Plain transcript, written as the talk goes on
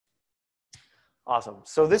Awesome.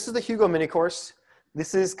 So this is the Hugo mini course.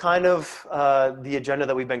 This is kind of the agenda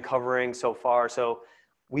that we've been covering so far. So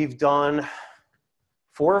we've done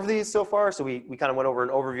 4 of these so far. So we kind of went over an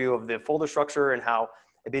overview of the folder structure and how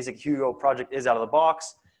a basic Hugo project is out of the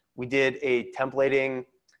box. We did a templating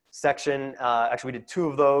section. Actually, we did 2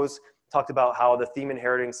 of those. Talked about how the theme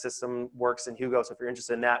inheriting system works in Hugo. So if you're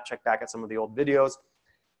interested in that, check back at some of the old videos.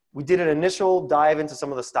 We did an initial dive into some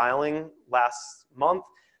of the styling last month.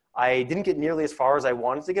 I didn't get nearly as far as I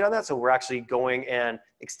wanted to get on that. So we're actually going and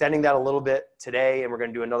extending that a little bit today. And we're going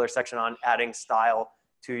to do another section on adding style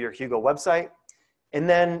to your Hugo website. And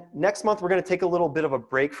then next month, we're going to take a little bit of a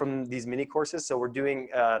break from these mini courses. So we're doing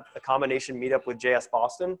a combination meetup with JS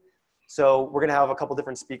Boston. So we're going to have a couple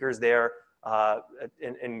different speakers there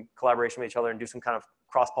in collaboration with each other and do some kind of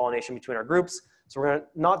cross-pollination between our groups. So we're going to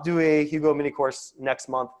not do a Hugo mini course next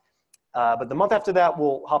month. But the month after that,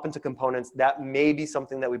 we'll hop into components. That may be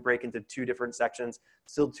something that we break into 2 different sections,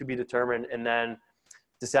 still to be determined. And then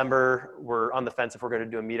December, we're on the fence if we're going to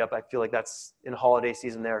do a meetup. I feel like that's in holiday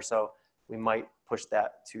season there, so we might push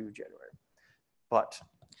that to January. But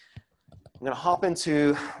I'm going to hop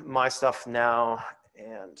into my stuff now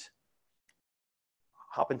and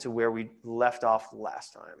hop into where we left off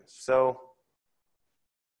last time. So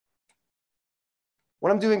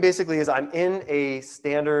what I'm doing basically is I'm in a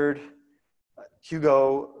standard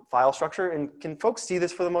Hugo file structure. And can folks see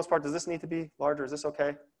this for the most part? Does this need to be larger? Is this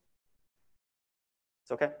okay?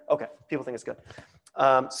 It's okay? Okay, people think it's good.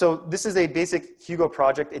 So this is a basic Hugo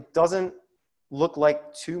project. It doesn't look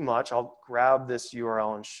like too much. I'll grab this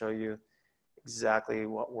URL and show you exactly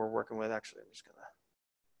what we're working with. Actually, I'm just gonna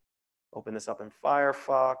open this up in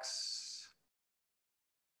Firefox.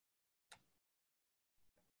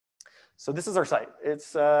 So this is our site.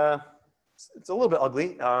 It's a little bit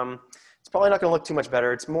ugly. It's probably not going to look too much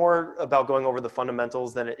better. It's more about going over the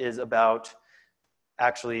fundamentals than it is about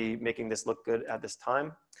actually making this look good at this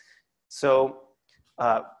time. So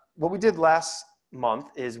what we did last month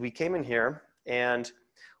is we came in here and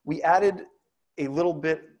we added a little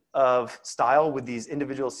bit of style with these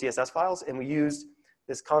individual CSS files, and we used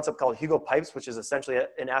this concept called Hugo pipes, which is essentially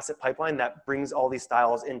an asset pipeline that brings all these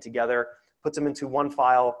styles in together, puts them into one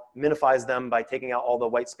file, minifies them by taking out all the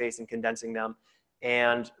white space and condensing them,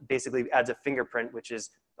 and basically adds a fingerprint, which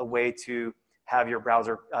is a way to have your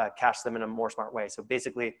browser cache them in a more smart way. So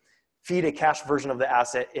basically, feed a cached version of the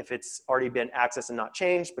asset if it's already been accessed and not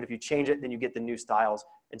changed, but if you change it, then you get the new styles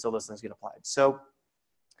until those things get applied. So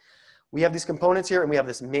we have these components here, and we have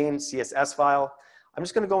this main CSS file. I'm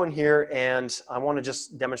just gonna go in here, and I wanna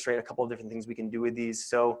just demonstrate a couple of different things we can do with these.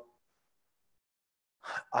 So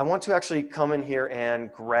I want to actually come in here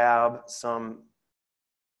and grab some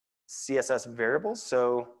CSS variables.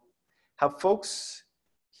 So have folks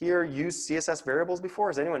here used CSS variables before?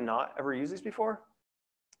 Has anyone not ever used these before?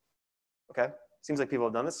 Okay, seems like people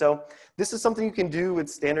have done this. So this is something you can do with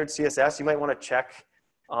standard CSS. You might want to check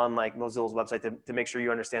on like Mozilla's website to make sure you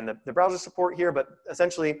understand the browser support here, but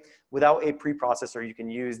essentially without a preprocessor, you can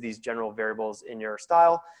use these general variables in your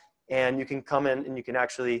style, and you can come in and you can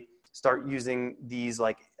actually start using these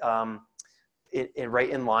like right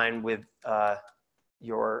in line with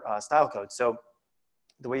your style code. So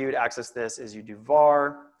the way you would access this is you do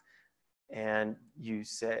var and you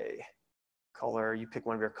say color, you pick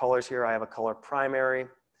one of your colors here. I have a color primary.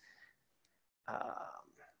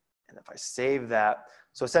 And if I save that,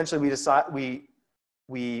 so essentially we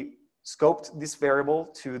scoped this variable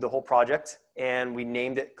to the whole project, and we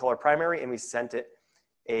named it color primary, and we sent it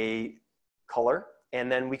a color. And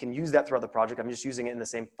then we can use that throughout the project. I'm just using it in the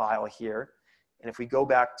same file here. And if we go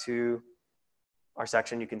back to our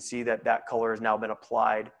section, you can see that that color has now been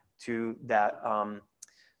applied to that,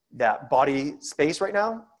 that body space right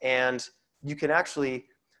now. And you can actually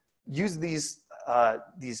use these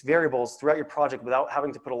variables throughout your project without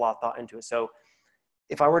having to put a lot of thought into it. So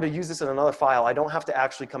if I were to use this in another file, I don't have to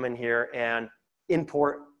actually come in here and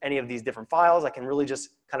import any of these different files. I can really just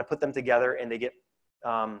kind of put them together, and they get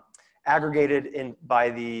aggregated in by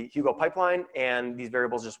the Hugo pipeline, and these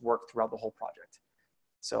variables just work throughout the whole project.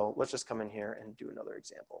 So let's just come in here and do another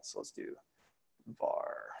example. So let's do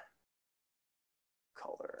var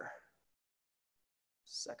color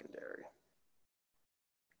secondary.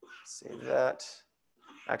 Save that.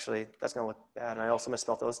 Actually, that's gonna look bad, and I also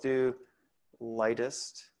misspelled it. Let's do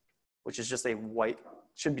lightest, which is just a white,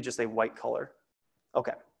 should be just a white color.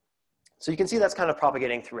 Okay, so you can see that's kind of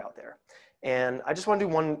propagating throughout there. And I just want to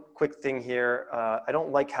do one quick thing here. I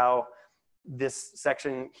don't like how this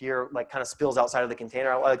section here like kind of spills outside of the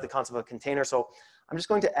container. I like the concept of a container. So I'm just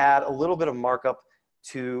going to add a little bit of markup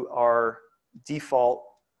to our default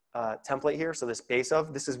template here. So this base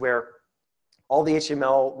of, this is where all the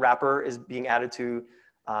HTML wrapper is being added to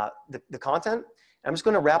the content. I'm just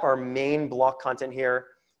going to wrap our main block content here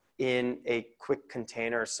in a quick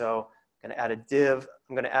container. So I'm going to add a div.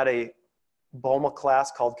 I'm going to add a Bulma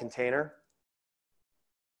class called container.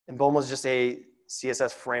 And Bulma is just a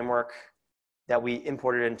CSS framework that we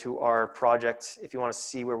imported into our project. If you want to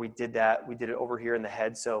see where we did that, we did it over here in the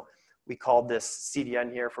head. So we called this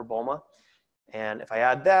CDN here for Bulma. And if I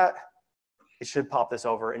add that, it should pop this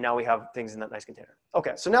over. And now we have things in that nice container.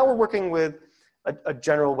 Okay, so now we're working with a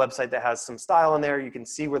general website that has some style in there. You can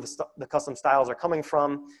see where the custom styles are coming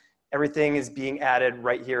from. Everything is being added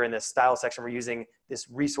right here in this style section. We're using this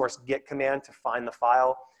resource get command to find the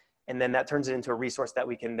file. And then that turns it into a resource that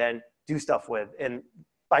we can then do stuff with. And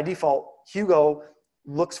by default, Hugo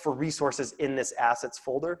looks for resources in this assets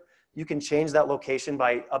folder. You can change that location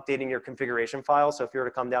by updating your configuration file. So if you were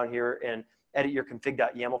to come down here and edit your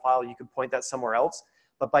config.yaml file, you could point that somewhere else.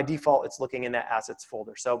 But by default, it's looking in that assets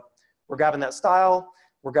folder. So we're grabbing that style.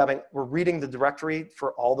 We're reading the directory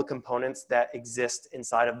for all the components that exist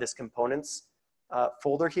inside of this components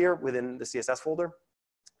folder here within the CSS folder.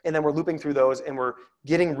 And then we're looping through those and we're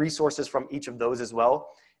getting resources from each of those as well.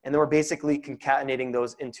 And then we're basically concatenating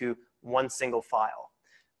those into one single file.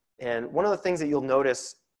 And one of the things that you'll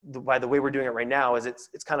notice by the way we're doing it right now is it's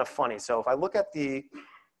kind of funny. So if I look at the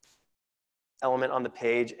element on the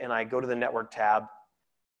page and I go to the network tab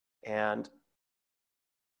and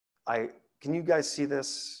can you guys see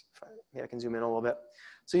this? Yeah, I can zoom in a little bit.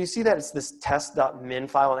 So you see that it's this test.min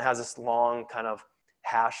file and it has this long kind of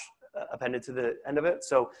hash appended to the end of it.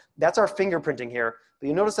 So that's our fingerprinting here. But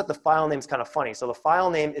you notice that the file name is kind of funny. So the file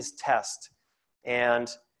name is test. And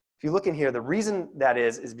if you look in here, the reason that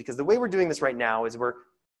is because the way we're doing this right now is we're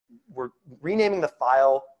renaming the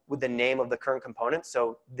file with the name of the current component.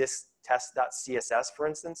 So this test.css, for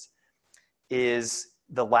instance, is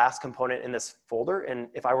the last component in this folder. And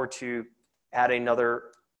if I were to add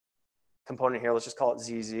another component here, let's just call it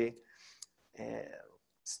ZZ, and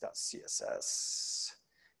 .css.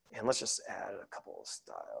 And let's just add a couple of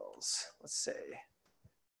styles. Let's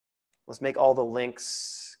make all the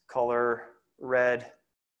links color red,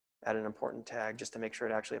 add an important tag just to make sure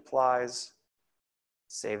it actually applies.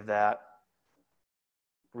 Save that,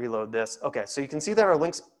 reload this. Okay, so you can see that our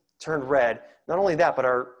links turned red. Not only that, but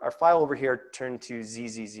our file over here turned to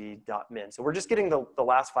zzz.min. So we're just getting the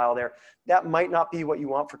last file there. That might not be what you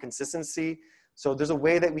want for consistency. So there's a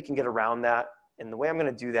way that we can get around that. And the way I'm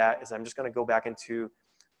going to do that is I'm just going to go back into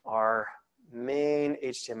our main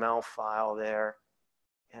HTML file there.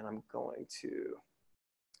 And I'm going to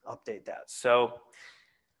update that. So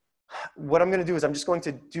what I'm going to do is I'm just going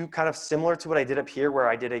to do kind of similar to what I did up here where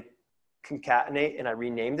I did a concatenate and I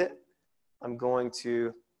renamed it. I'm going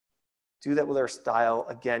to do that with our style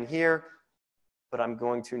again here, but I'm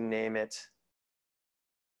going to name it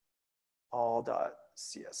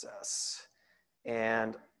all.css.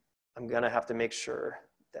 And I'm going to have to make sure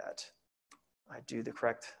that I do the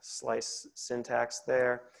correct slice syntax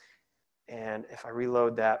there. And if I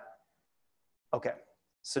reload that, okay.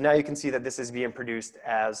 So now you can see that this is being produced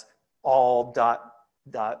as all.min.this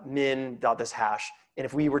hash. And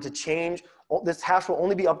if we were to change, this hash will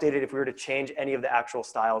only be updated if we were to change any of the actual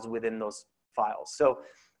styles within those files. So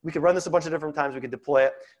we could run this a bunch of different times, we could deploy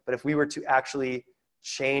it, but if we were to actually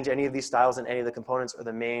change any of these styles in any of the components or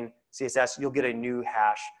the main CSS, you'll get a new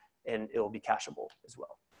hash and it will be cacheable as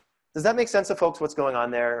well. Does that make sense to folks what's going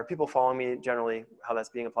on there? Are people following me generally how that's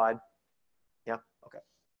being applied? Yeah, okay,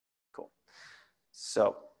 cool.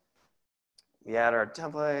 So we add our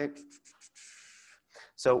template.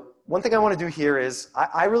 So one thing I want to do here is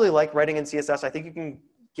I really like writing in CSS. I think you can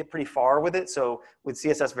get pretty far with it. So with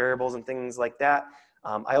CSS variables and things like that.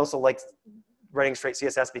 I also like writing straight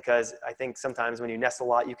CSS because I think sometimes when you nest a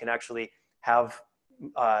lot, you can actually have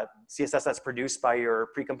CSS that's produced by your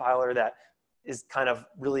precompiler that is kind of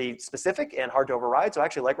really specific and hard to override. So I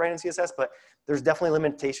actually like writing CSS, but there's definitely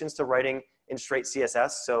limitations to writing in straight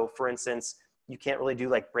CSS. So for instance, you can't really do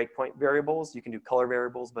like breakpoint variables. You can do color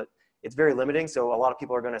variables, but it's very limiting. So a lot of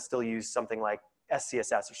people are going to still use something like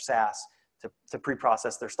SCSS or Sass to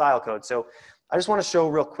pre-process their style code. So I just want to show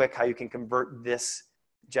real quick how you can convert this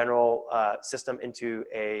general system into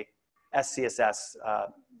a SCSS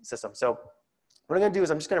system. So what I'm going to do is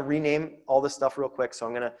I'm just going to rename all this stuff real quick. So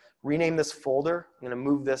I'm going to rename this folder. I'm going to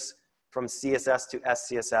move this from CSS to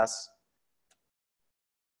SCSS.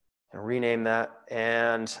 And rename that.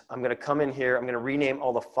 And I'm going to come in here. I'm going to rename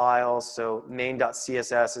all the files. So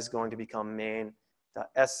main.css is going to become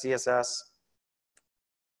main.scss.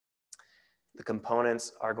 The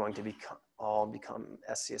components are going to all become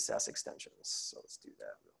SCSS extensions. So let's do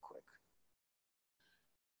that real quick.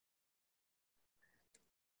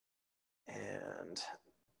 and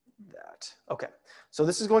that. Okay, so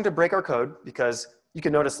this is going to break our code because you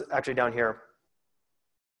can notice actually down here,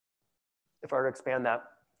 if I were to expand that,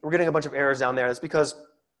 we're getting a bunch of errors down there. That's because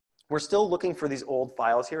we're still looking for these old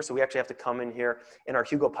files here. So we actually have to come in here in our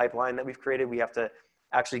Hugo pipeline that we've created. We have to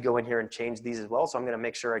actually go in here and change these as well. So I'm going to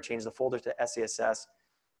make sure I change the folder to SCSS,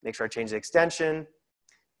 make sure I change the extension,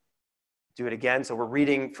 do it again. So we're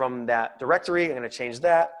reading from that directory. I'm going to change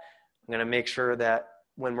that. I'm going to make sure that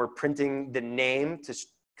when we're printing the name,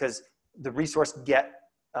 because the resource get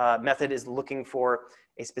method is looking for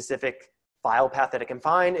a specific file path that it can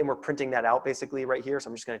find, and we're printing that out basically right here. So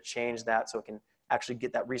I'm just going to change that so it can actually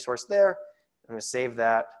get that resource there. I'm going to save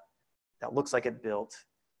that. That looks like it built.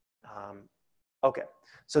 Okay,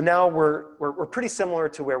 so now we're pretty similar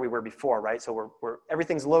to where we were before, right? So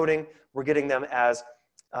everything's loading. We're getting them as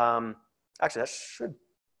actually that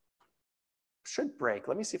should break.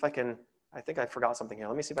 Let me see if I can. I think I forgot something here.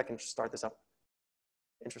 Let me see if I can start this up.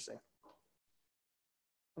 Interesting.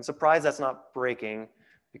 I'm surprised that's not breaking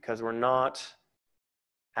because we're not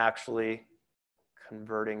actually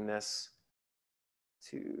converting this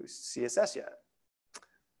to CSS yet.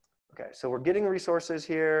 Okay, so we're getting resources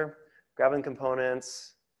here, grabbing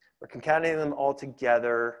components, we're concatenating them all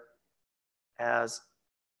together as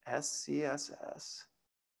SCSS.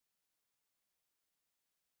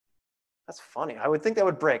 That's funny. I would think that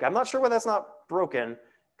would break. I'm not sure why that's not broken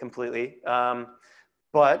completely,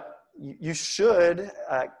 but you should.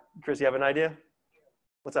 Chris, you have an idea?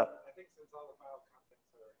 What's up? I think since all the file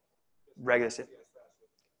contents are regular CSS,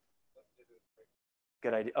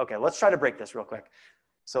 good idea. Okay, let's try to break this real quick.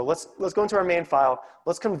 So let's go into our main file.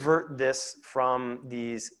 Let's convert this from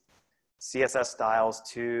these CSS styles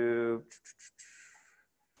to,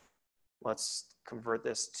 let's convert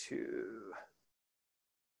this to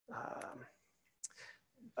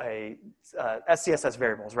SCSS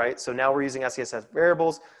variables, right? So now we're using SCSS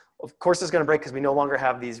variables. Of course, it's going to break because we no longer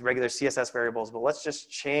have these regular CSS variables, but let's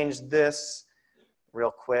just change this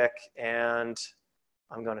real quick. And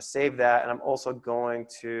I'm going to save that. And I'm also going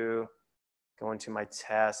to go into my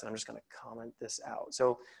test. And I'm just going to comment this out.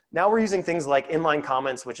 So now we're using things like inline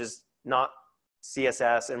comments, which is not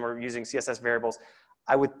CSS, and we're using CSS variables.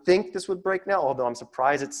 I would think this would break now, although I'm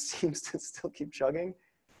surprised it seems to still keep chugging.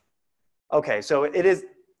 Okay, so it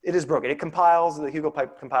is broken. It compiles, the Hugo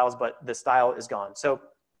pipe compiles, but the style is gone. So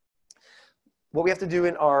what we have to do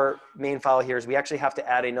in our main file here is we actually have to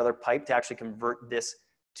add another pipe to actually convert this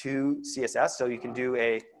to CSS. So you can do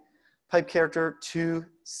a pipe character to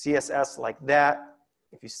CSS like that.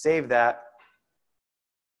 If you save that,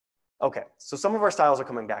 okay, so some of our styles are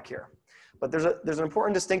coming back here. But there's an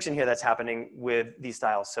important distinction here that's happening with these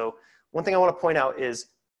styles. So one thing I want to point out is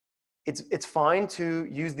it's fine to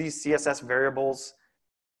use these CSS variables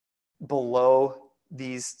below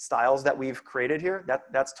these styles that we've created here.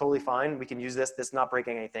 That's totally fine. We can use this. This is not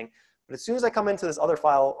breaking anything. But as soon as I come into this other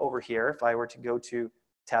file over here, if I were to go to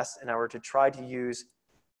test and I were to try to use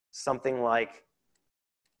something like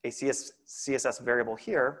a CSS variable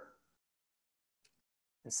here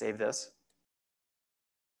and save this.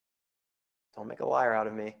 Don't make a liar out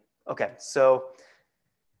of me. Okay, so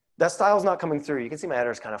that style is not coming through. You can see my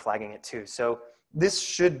editor's kind of flagging it too. So this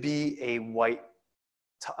should be a white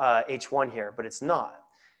H1 here, but it's not.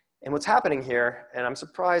 And what's happening here, and I'm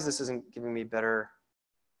surprised this isn't giving me better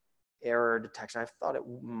error detection. I thought it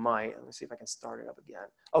might. Let me see if I can start it up again.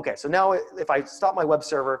 Okay, so now if I stop my web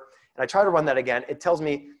server and I try to run that again, it tells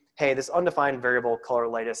me, hey, this undefined variable color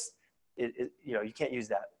lightest, you can't use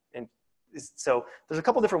that. And so there's a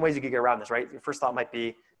couple different ways you could get around this, right? Your first thought might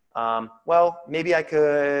be, well, maybe I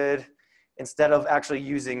could, instead of actually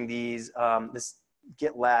using these, this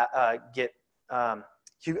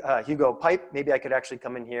Hugo pipe, maybe I could actually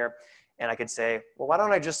come in here and I could say, well, why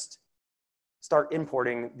don't I just start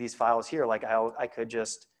importing these files here? Like I could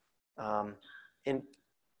just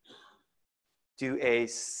do a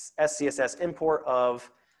SCSS import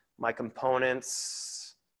of my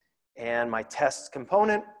components and my test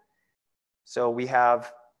component. So we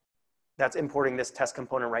have, that's importing this test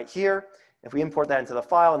component right here. If we import that into the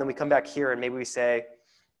file and then we come back here and maybe we say,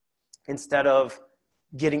 instead of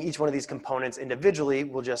getting each one of these components individually,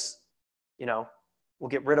 we'll just, we'll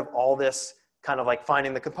get rid of all this kind of like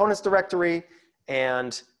finding the components directory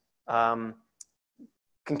and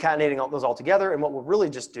concatenating all those all together. And what we'll really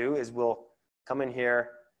just do is we'll come in here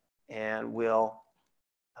and we'll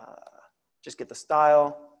just get the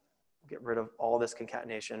style, get rid of all this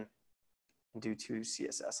concatenation and do to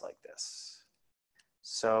CSS like this.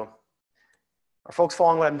 So are folks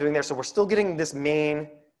following what I'm doing there? So we're still getting this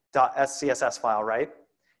main.scss file, right?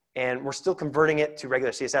 And we're still converting it to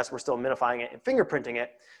regular CSS. We're still minifying it and fingerprinting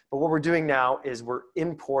it. But what we're doing now is we're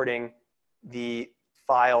importing the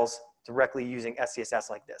files directly using SCSS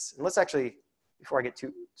like this. And let's actually, before I get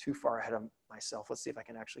too far ahead of myself, let's see if I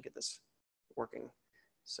can actually get this working.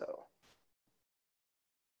 So,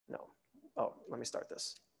 no. Oh, let me start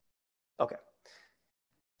this. Okay.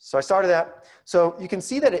 So I started that. So you can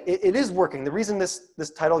see that it is working. The reason this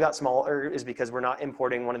title got smaller is because we're not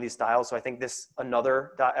importing one of these styles. So I think this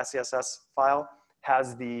another .scss file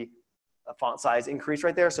has the font size increase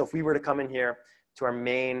right there. So if we were to come in here to our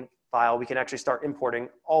main file, we can actually start importing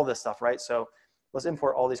all this stuff, right? So let's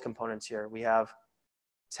import all these components here. We have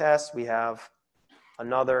test, we have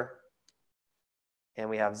another, and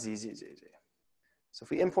we have ZZZZ. So if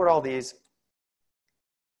we import all these,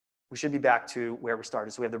 we should be back to where we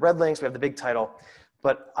started. So we have the red links, we have the big title,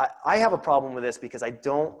 but I have a problem with this because I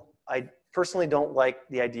personally don't like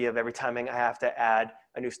the idea of every time I have to add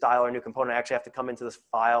a new style or a new component, I actually have to come into this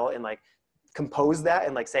file and like compose that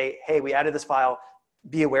and like say, hey, we added this file,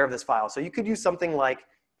 be aware of this file. So you could use something like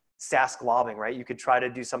sass-globbing, right? You could try to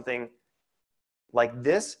do something like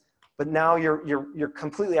this, but now you're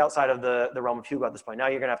completely outside of the realm of Hugo at this point. Now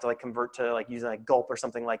you're gonna have to like convert to like using like gulp or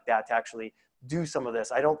something like that to actually do some of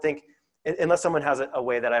this. I don't think, unless someone has a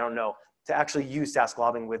way that I don't know, to actually use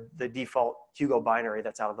sass-globbing with the default Hugo binary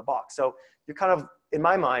that's out of the box. So you're kind of, in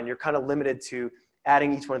my mind, you're kind of limited to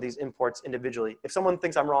adding each one of these imports individually. If someone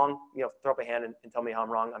thinks I'm wrong, you know, throw up a hand and tell me how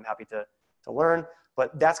I'm wrong. I'm happy to learn,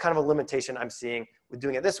 but that's kind of a limitation I'm seeing with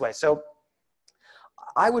doing it this way. So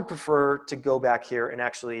I would prefer to go back here and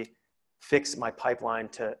actually fix my pipeline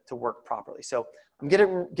to work properly. So I'm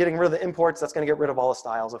getting rid of the imports. That's going to get rid of all the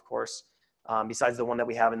styles, of course, besides the one that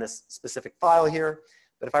we have in this specific file here.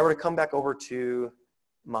 But if I were to come back over to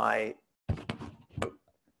my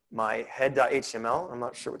head.html, I'm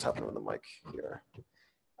not sure what's happening with the mic here.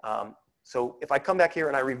 So if I come back here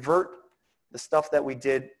and I revert the stuff that we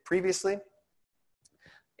did previously,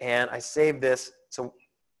 and I save this, so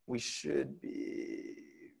we should be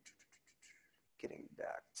getting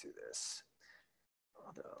back to this.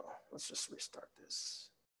 Although, let's just restart this.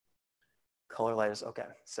 Color lighters, okay.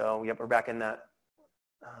 So yep, we're back in that.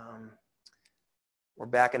 We're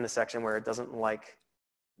back in the section where it doesn't like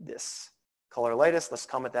this color lightest. Let's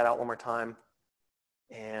comment that out one more time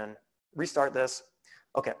and restart this.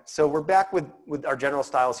 Okay, so we're back with our general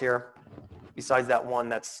styles here, besides that one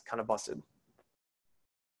that's kind of busted.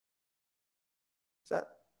 Does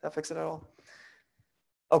that fix it at all?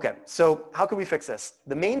 Okay, so how can we fix this?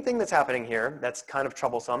 The main thing that's happening here that's kind of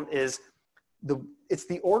troublesome is it's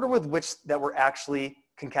the order with which that we're actually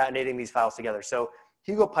concatenating these files together. So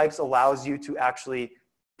Hugo Pipes allows you to actually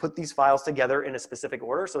put these files together in a specific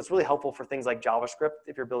order. So it's really helpful for things like JavaScript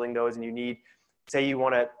if you're building those and you need, say you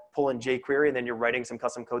want to pull in jQuery and then you're writing some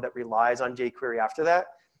custom code that relies on jQuery after that.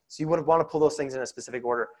 So you would want to pull those things in a specific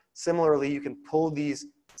order. Similarly, you can pull these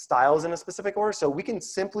styles in a specific order. So we can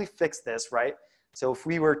simply fix this, right? So if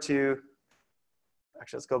we were to,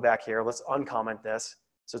 actually let's go back here, let's uncomment this.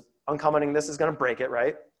 So uncommenting this is going to break it,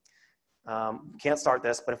 right? Can't start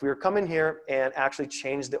this, but if we were come in here and actually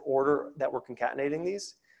change the order that we're concatenating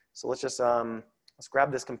these, so let's just, let's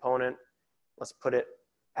grab this component, let's put it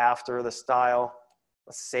after the style,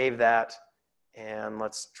 let's save that, and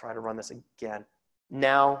let's try to run this again.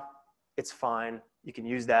 Now it's fine, you can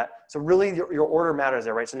use that. So really your order matters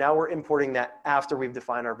there, right? So now we're importing that after we've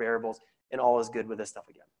defined our variables, and all is good with this stuff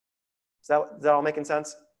again. Is that all making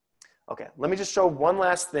sense? Okay, let me just show one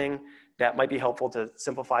last thing that might be helpful to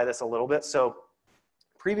simplify this a little bit. So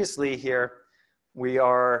previously here, we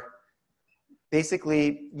are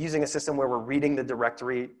basically using a system where we're reading the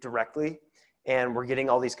directory directly and we're getting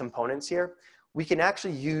all these components here. We can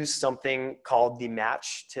actually use something called the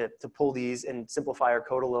match to pull these and simplify our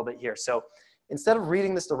code a little bit here. So instead of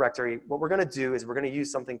reading this directory, what we're gonna do is we're gonna use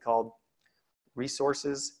something called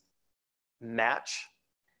resources.Match.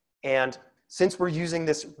 And since we're using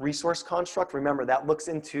this resource construct, remember that looks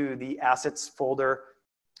into the assets folder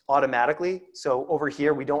automatically. So over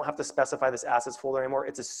here, we don't have to specify this assets folder anymore.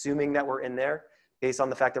 It's assuming that we're in there based on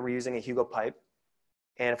the fact that we're using a Hugo pipe.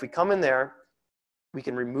 And if we come in there, we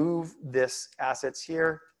can remove this assets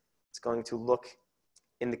here. It's going to look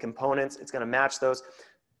in the components. It's going to match those.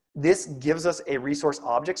 This gives us a resource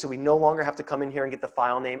object. So we no longer have to come in here and get the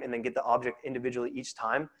file name and then get the object individually each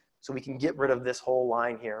time. So we can get rid of this whole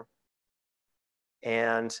line here.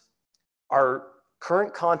 And our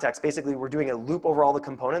current context, basically we're doing a loop over all the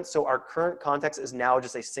components. So our current context is now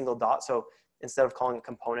just a single dot. So instead of calling it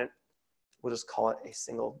component, we'll just call it a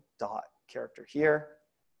single dot character here.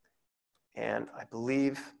 And I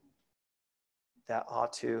believe that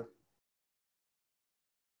ought to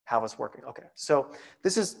have us working. Okay, so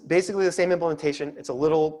this is basically the same implementation. It's a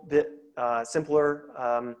little bit simpler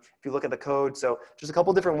if you look at the code. So just a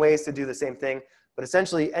couple different ways to do the same thing. But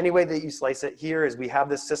essentially, any way that you slice it here is we have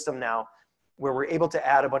this system now where we're able to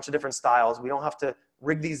add a bunch of different styles. We don't have to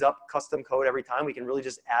rig these up custom code every time. We can really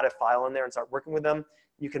just add a file in there and start working with them.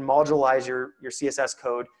 You can modularize your CSS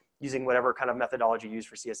code using whatever kind of methodology you use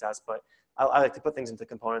for CSS. But I like to put things into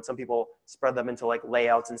components. Some people spread them into like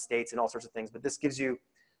layouts and states and all sorts of things. But this gives you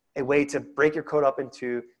a way to break your code up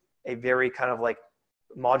into a very kind of like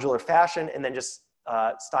modular fashion and then just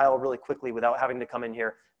style really quickly without having to come in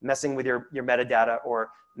here, messing with your metadata or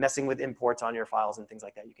messing with imports on your files and things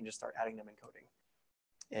like that. You can just start adding them in coding.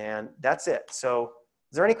 And that's it. So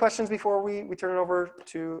is there any questions before we turn it over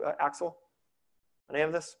to Axel on any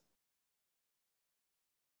of this?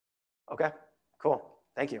 Okay, cool.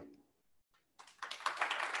 Thank you.